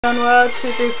World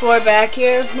 234 back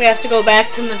here. We have to go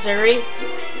back to Missouri.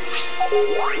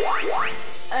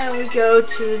 And we go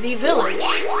to the village.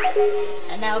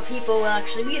 And now people will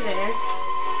actually be there.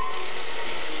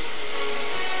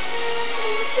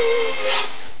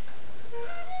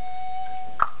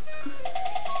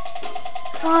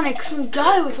 Sonic, some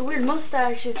guy with a weird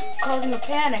mustache is causing a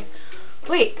panic.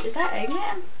 Wait, is that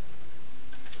Eggman?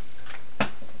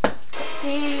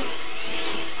 See?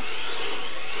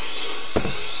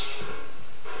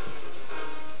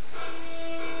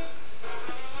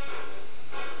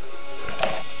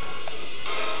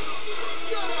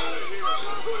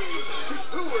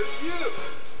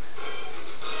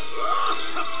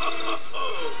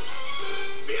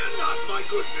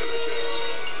 Good villager.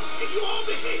 If you all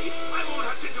behave, I won't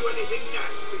have to do anything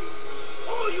nasty.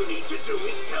 All you need to do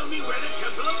is tell me where the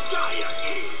Temple of Gaia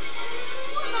is.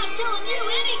 We're not telling you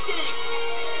anything.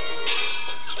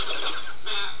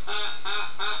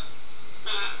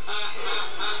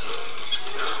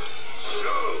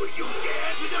 So, you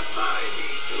dare to defy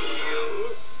me, do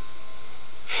you?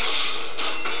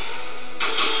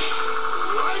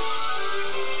 What?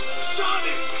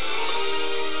 Sonic!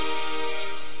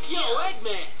 Yo,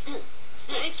 Eggman!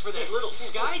 Thanks for that little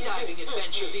skydiving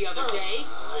adventure the other day.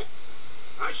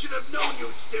 I should have known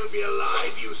you'd still be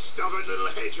alive, you stubborn little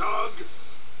hedgehog.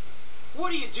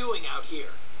 What are you doing out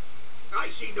here? I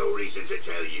see no reason to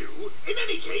tell you. In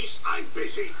any case, I'm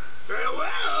busy.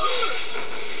 Farewell!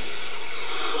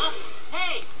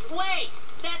 Hey, wait!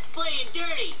 That's playing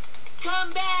dirty!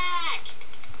 Come back!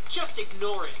 Just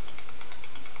ignore it.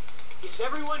 Is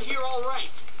everyone here all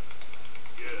right?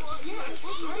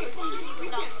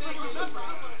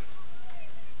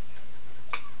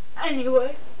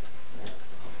 Anyway.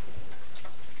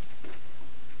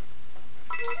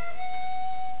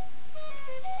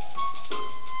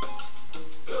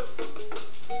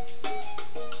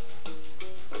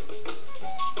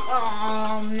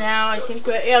 Now I think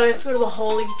we have to go to the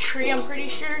Holy Tree, I'm pretty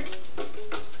sure.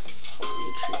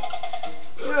 Holy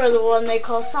Tree. You are the one they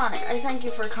call Sonic. I thank you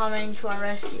for coming to our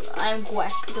rescue. I am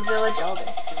Gwek, the village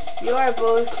elder. You are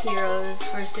both heroes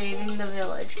for saving the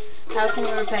village. How can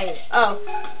we repay you? Oh,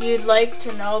 you'd like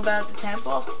to know about the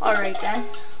temple? Alright then.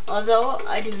 Although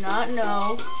I do not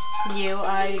know you,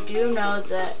 I do know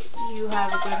that you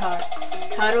have a good heart.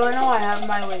 How do I know? I have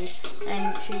my ways.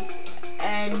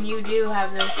 And you do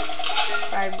have this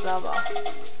right, blah blah.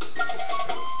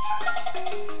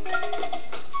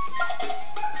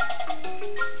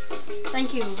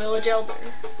 Thank you, village elder.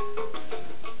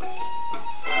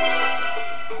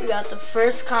 We got the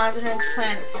first continent's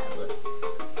planet tablet.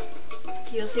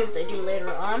 You'll see what they do later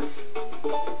on.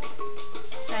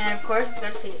 And of course, it's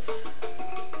got to save.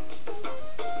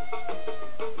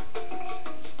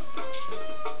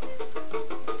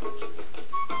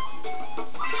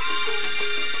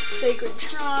 Sacred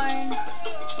Shrine.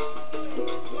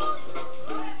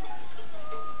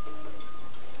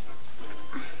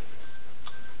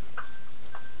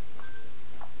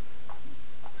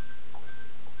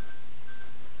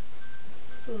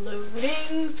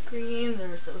 Loading screens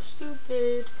are so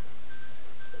stupid.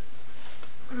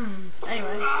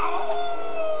 Anyway.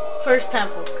 First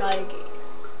temple, Gaia Gate.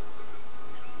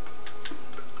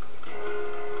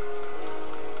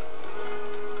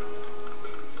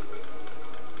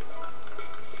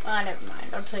 Ah, never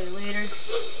mind. I'll tell you later.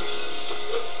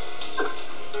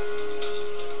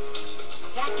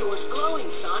 That door's glowing,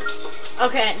 son.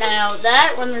 Okay, now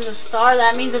that, when there's a star,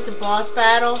 that means it's a boss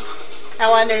battle.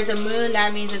 And when there's a moon,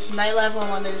 that means it's night level.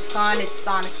 And when there's sun, it's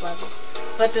Sonic's level.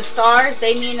 But the stars,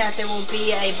 they mean that there will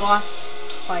be a boss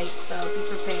fight, so be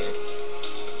prepared.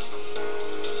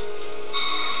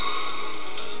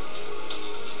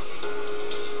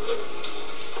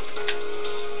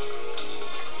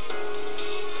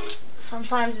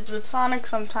 Sometimes it's with Sonic,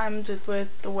 sometimes it's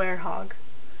with the Werehog.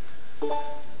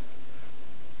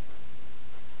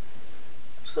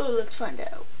 So let's find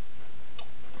out.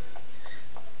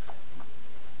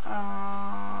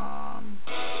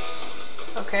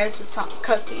 Okay, so it's not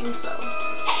cutscene, so.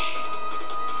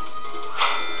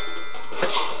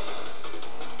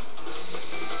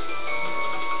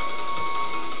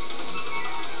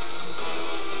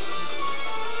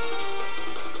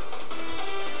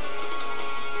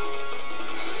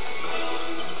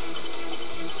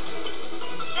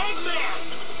 Eggman!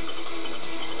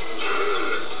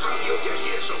 How do you get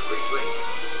here so quickly?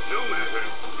 No matter,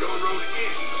 your road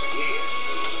ends here.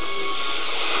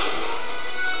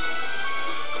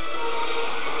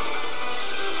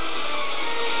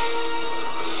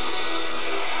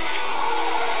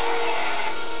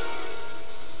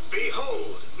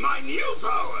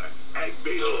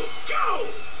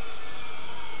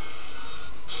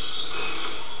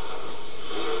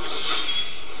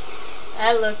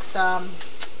 That looks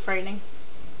frightening.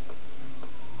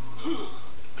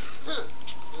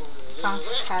 Sonic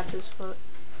just tapped his foot.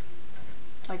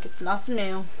 Like it's nothing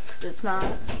new, 'cause it's not.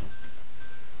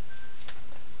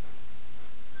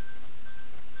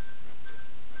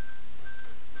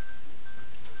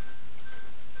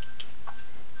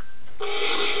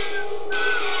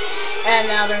 And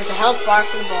now there's a health bar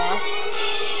for the boss.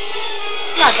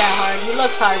 It's not that hard. He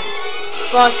looks hard.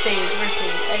 Boss stage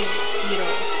versus Egg Beetle.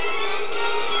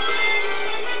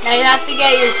 Now you have to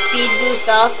get your speed boost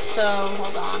up, so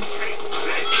hold on.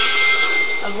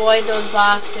 Avoid those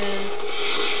boxes.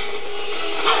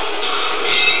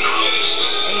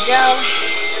 There you go.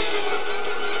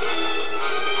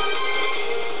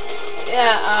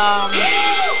 Yeah,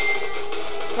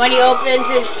 when he opens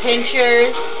his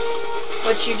pinchers,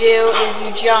 what you do is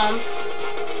you jump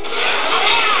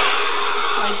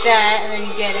like that, and then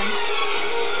you get him.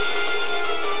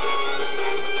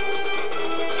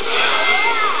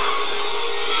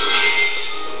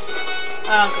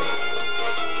 Oh, good.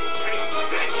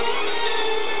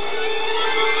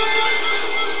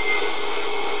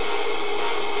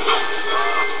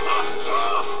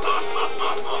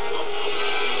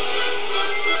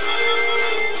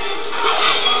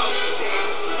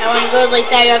 And when it goes like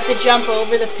that, you have to jump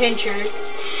over the pinchers.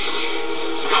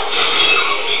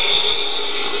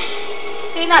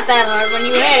 See, not that hard. When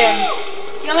you hit him,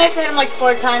 you only have to hit him like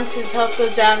 4 times because his health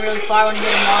goes down really far when you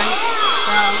hit him once.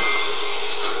 So,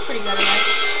 pretty good at it.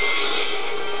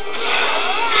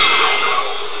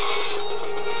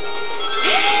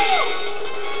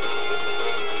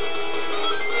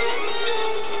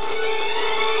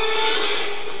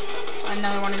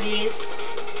 Another one of these.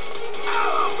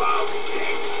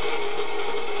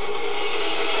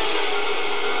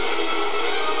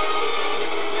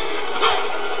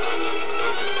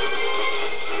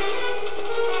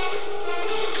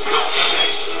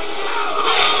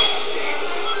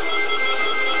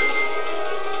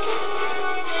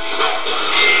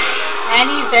 And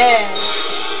he's dead.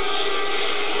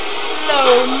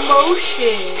 Slow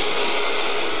motion.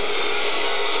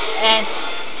 And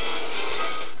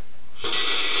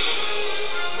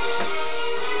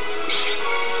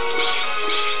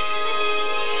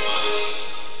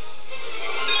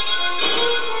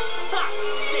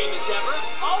Same as ever.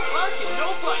 All bark and no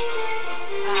bite.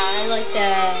 I like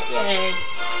that. Yay.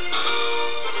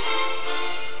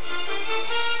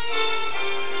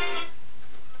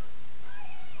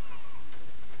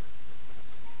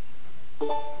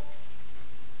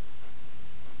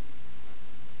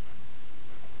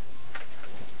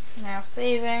 Now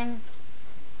saving.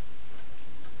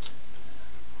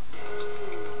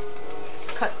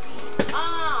 Cutscene.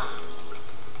 Ah!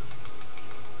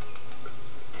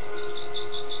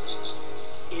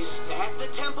 Is that the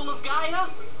Temple of Gaia?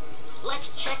 Let's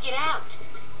check it out.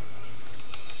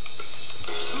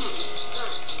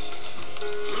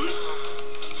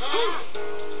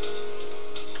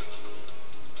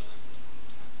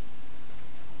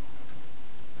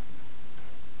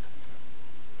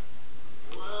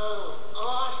 Whoa,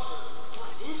 awesome.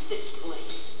 What is this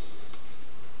place?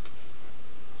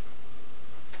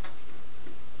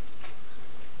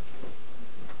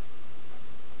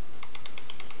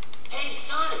 Hey,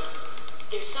 Sonic,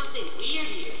 there's something weird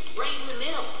here, right in the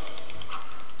middle.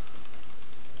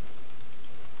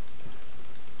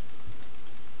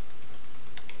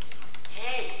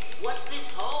 Hey, what's this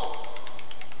hole?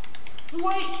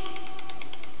 Wait!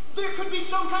 There could be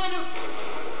some kind of...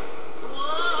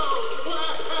 Whoa!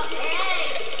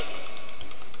 Hey!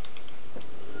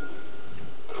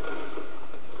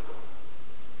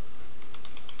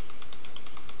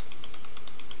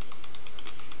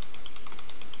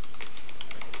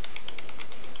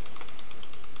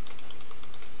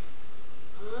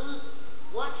 Huh?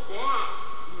 What's that?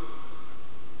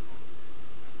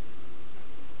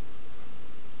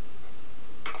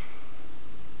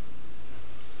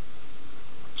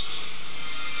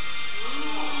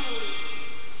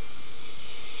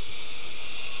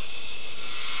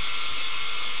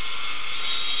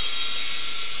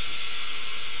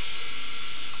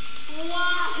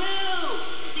 Wahoo!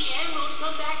 The emeralds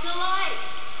come back to life!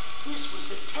 This was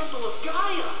the Temple of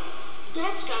Gaia!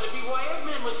 That's gotta be why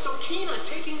Eggman was so keen on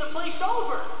taking the place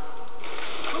over!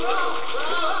 Whoa!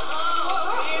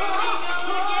 Whoa! Here we go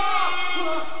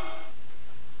again!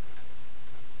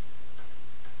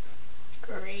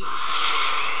 Great.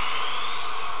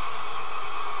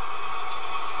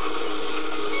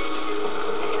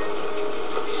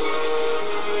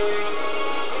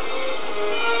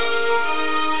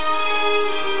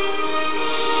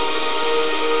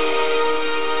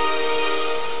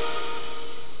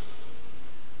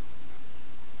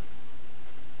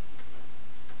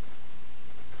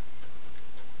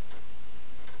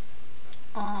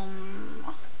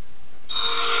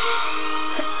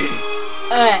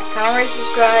 Alright, comment, rate,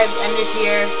 subscribe, end it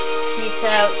here. Peace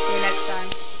out. See you next time.